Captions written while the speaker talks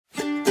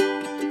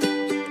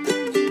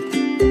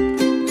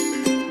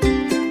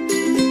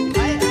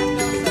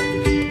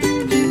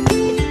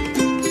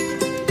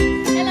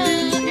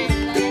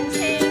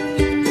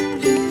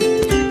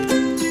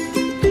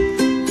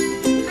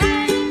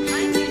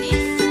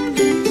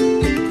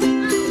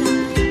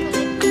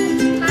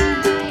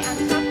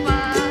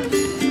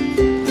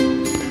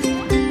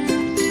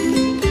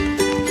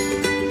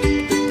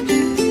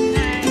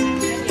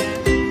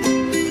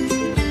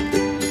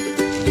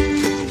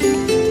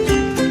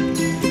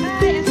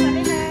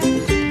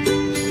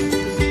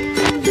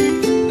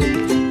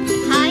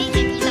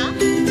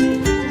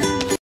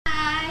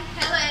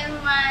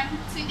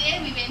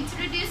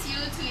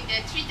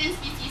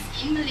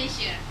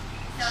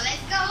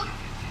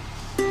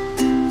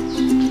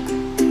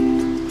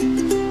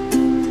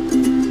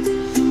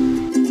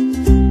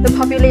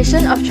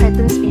population of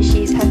threatened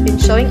species have been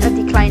showing a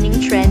declining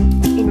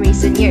trend in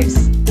recent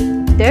years.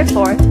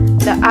 Therefore,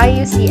 the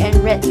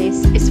IUCN Red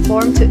List is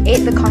formed to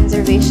aid the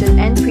conservation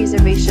and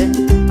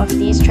preservation of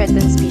these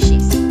threatened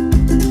species.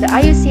 The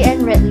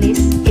IUCN Red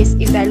List is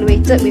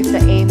evaluated with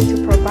the aim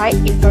to provide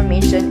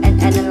information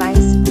and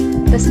analyze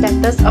the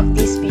status of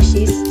these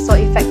species so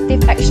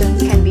effective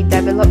actions can be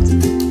developed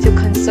to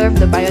conserve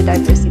the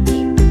biodiversity.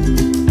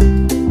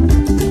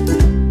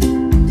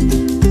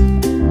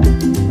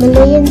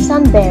 Malayan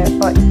sun bear,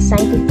 or its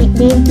scientific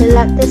name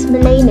Melactus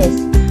malanus,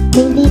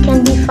 mainly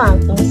can be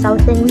found in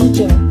southern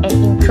region and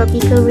in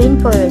tropical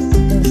rainforests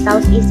in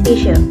Southeast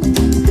Asia.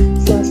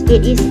 Since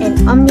it is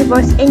an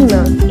omnivorous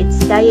animal,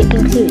 its diet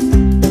includes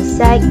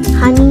insect,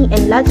 honey,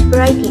 and large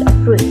variety of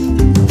fruits.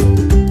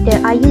 The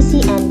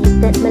IUCN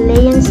listed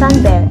Malayan sun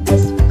bear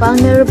as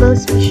vulnerable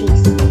species.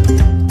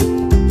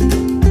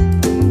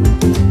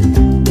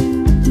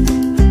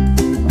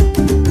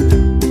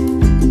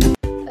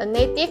 A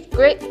native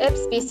great ape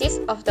species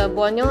of the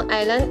Borneo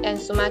Island and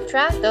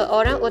Sumatra, the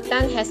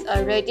orangutan has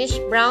a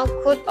reddish-brown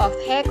coat of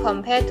hair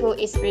compared to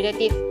its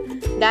relative.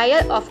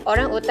 Diet of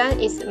orangutan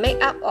is made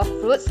up of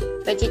fruits,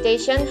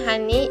 vegetation,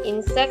 honey,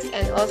 insects,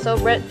 and also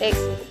bird eggs.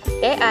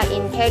 They are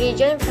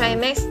intelligent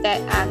primates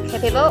that are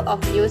capable of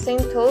using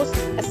tools,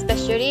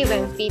 especially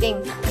when feeding.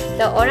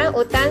 The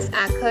orangutans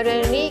are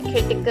currently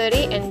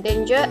critically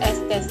endangered as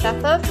they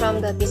suffer from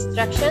the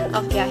destruction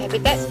of their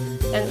habitats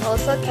and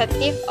also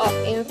captive of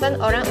infant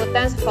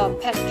orangutans for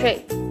pet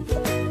trade.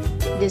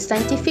 The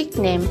scientific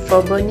name for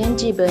Bornean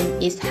gibbon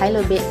is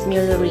Hylobates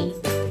mulleri.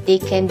 They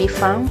can be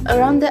found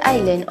around the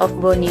island of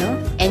Borneo,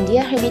 and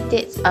their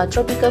habitats are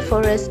tropical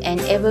forests and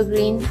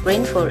evergreen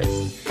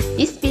rainforests.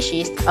 These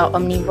species are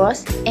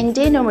omnivorous and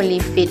they normally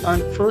feed on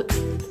fruits,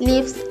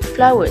 leaves,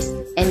 flowers,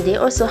 and they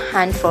also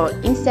hunt for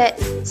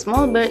insects,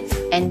 small birds,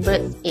 and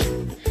birds' eggs.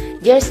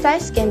 Their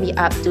size can be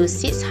up to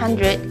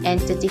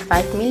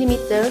 635 mm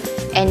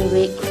and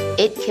weigh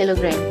 8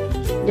 kg.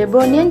 The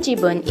Bornean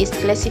gibbon is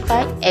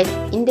classified as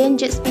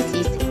endangered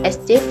species as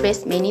they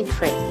face many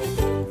threats.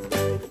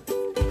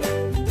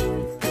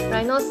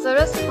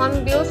 Rhinoceros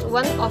hornbills,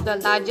 one of the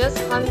largest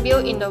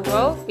hornbill in the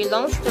world,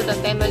 belongs to the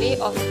family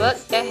of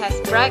birds that has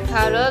bright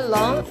color,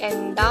 long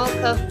and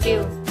down-curved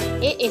bill.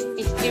 It is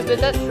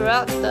distributed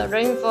throughout the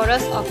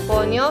rainforests of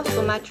Borneo,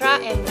 Sumatra,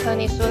 and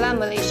Peninsular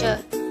Malaysia.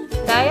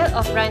 Diet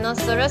of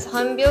rhinoceros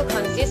hornbill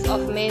consists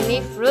of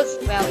mainly fruits,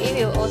 while it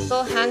will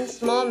also hunt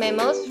small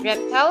mammals,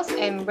 reptiles,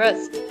 and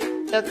birds.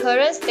 The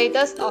current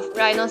status of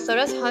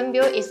rhinoceros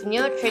hornbill is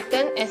near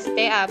threatened as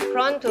they are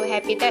prone to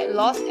habitat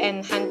loss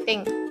and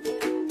hunting.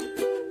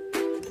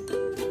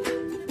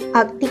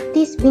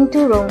 Arctictis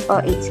binturong,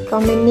 or its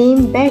common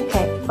name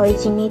bearcat,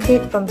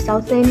 originated from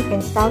southern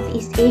and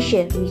Southeast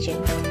Asia region.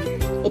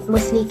 It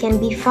mostly can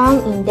be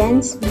found in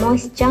dense,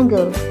 moist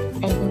jungle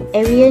and in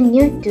area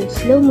near to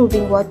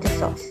slow-moving water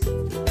source.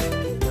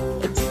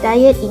 Its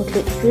diet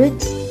includes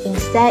fruits,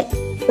 insects,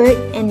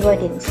 birds, and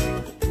rodents.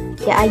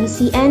 The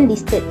IUCN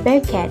listed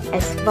bearcat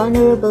as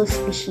vulnerable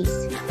species.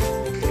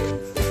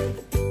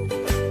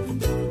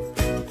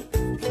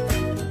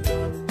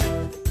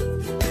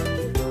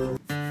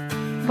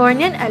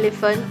 Bornean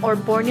elephant or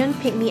Bornean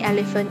pygmy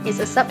elephant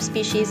is a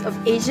subspecies of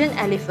Asian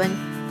elephant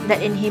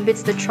that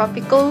inhabits the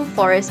tropical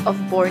forests of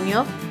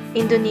Borneo,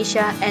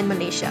 Indonesia, and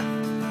Malaysia.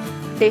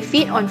 They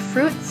feed on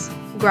fruits,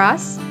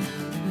 grass,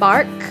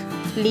 bark,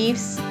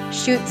 leaves,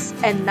 shoots,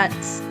 and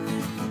nuts.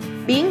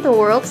 Being the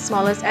world's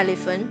smallest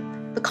elephant,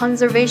 the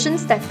conservation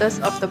status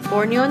of the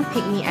Bornean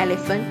pygmy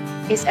elephant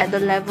is at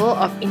the level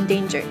of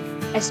endangered,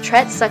 as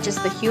threats such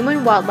as the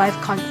human-wildlife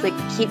conflict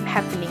keep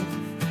happening.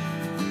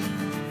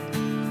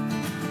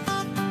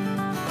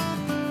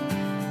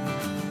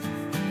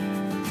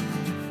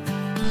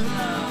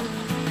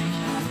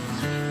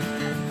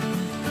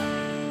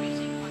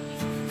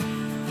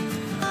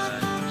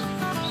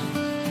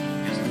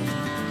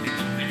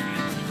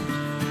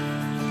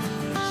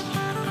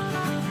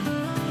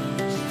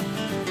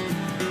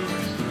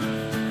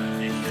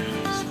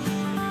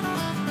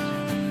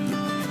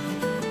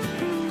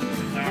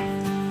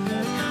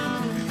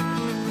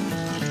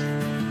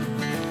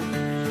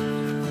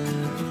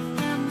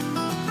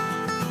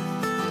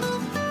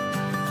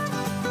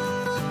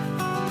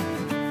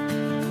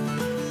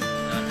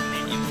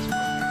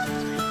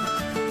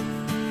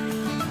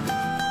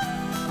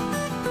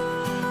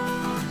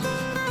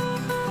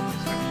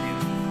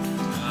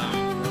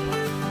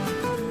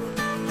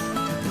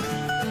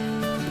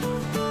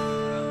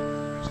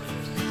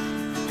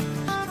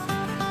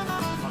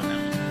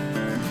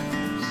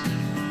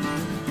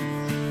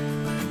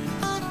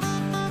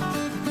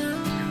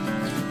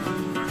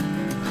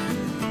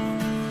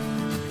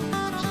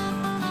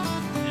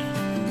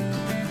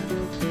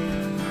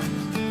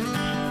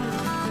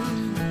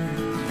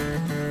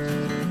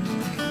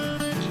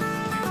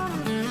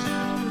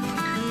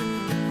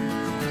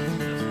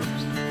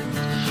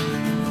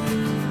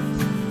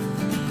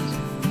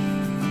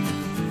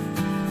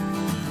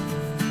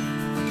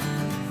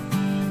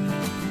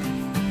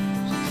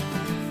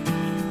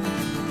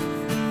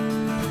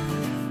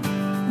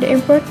 The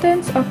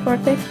importance of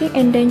protecting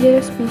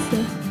endangered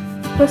species.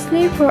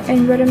 Firstly, for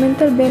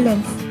environmental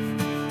balance.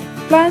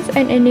 Plants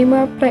and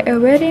animals play a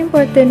very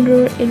important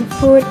role in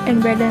food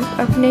and balance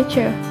of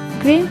nature.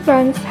 Green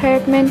plants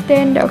help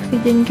maintain the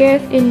oxygen gas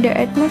in the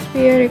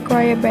atmosphere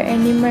required by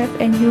animals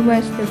and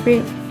humans to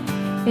breathe.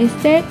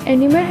 Instead,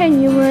 animals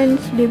and humans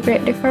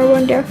liberate the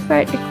carbon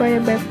dioxide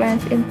required by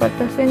plants in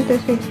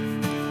photosynthesis.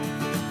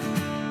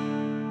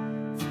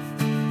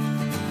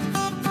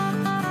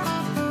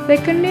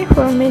 Secondly,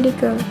 for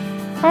medical.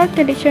 All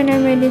traditional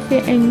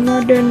medicine and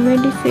modern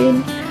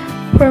medicine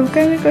from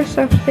chemical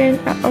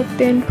substances are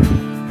obtained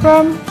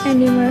from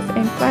animals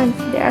and plants.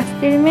 There are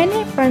still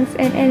many plants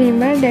and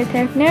animals that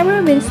have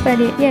never been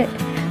studied yet,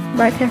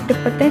 but have the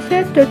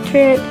potential to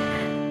treat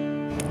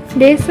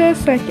diseases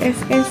such as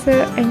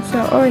cancer and so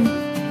on.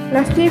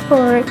 Lastly,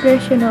 for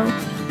recreational.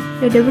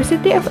 The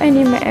diversity of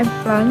animals and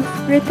plants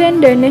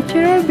retain the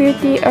natural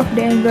beauty of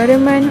the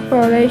environment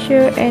for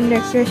leisure and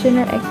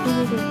recreational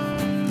activities.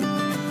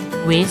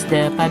 Ways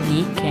the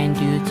public can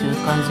do to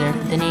conserve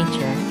the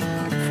nature.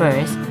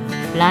 First,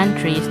 plant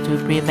trees to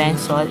prevent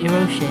soil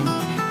erosion.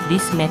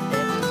 This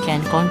method can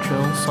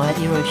control soil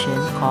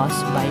erosion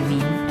caused by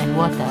wind and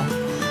water.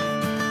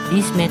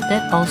 This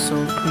method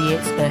also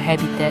creates a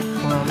habitat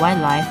for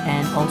wildlife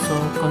and also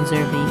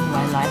conserving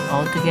wildlife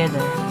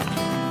altogether.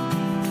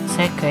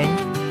 Second,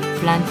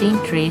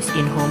 planting trees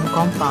in home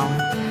compound.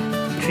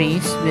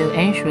 Trees will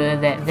ensure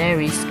that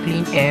there is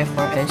clean air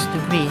for us to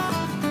breathe.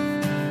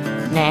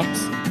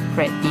 Next,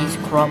 practice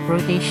crop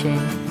rotation.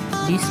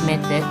 This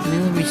method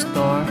will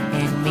restore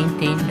and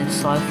maintain the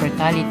soil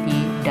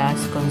fertility, thus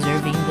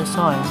conserving the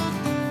soil.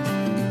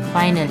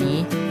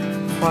 Finally,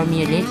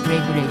 formulate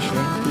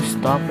regulation to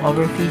stop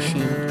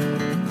overfishing.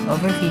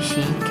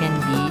 Overfishing can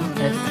be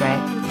a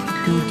threat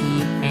to the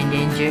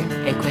endangered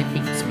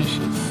aquatic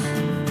species.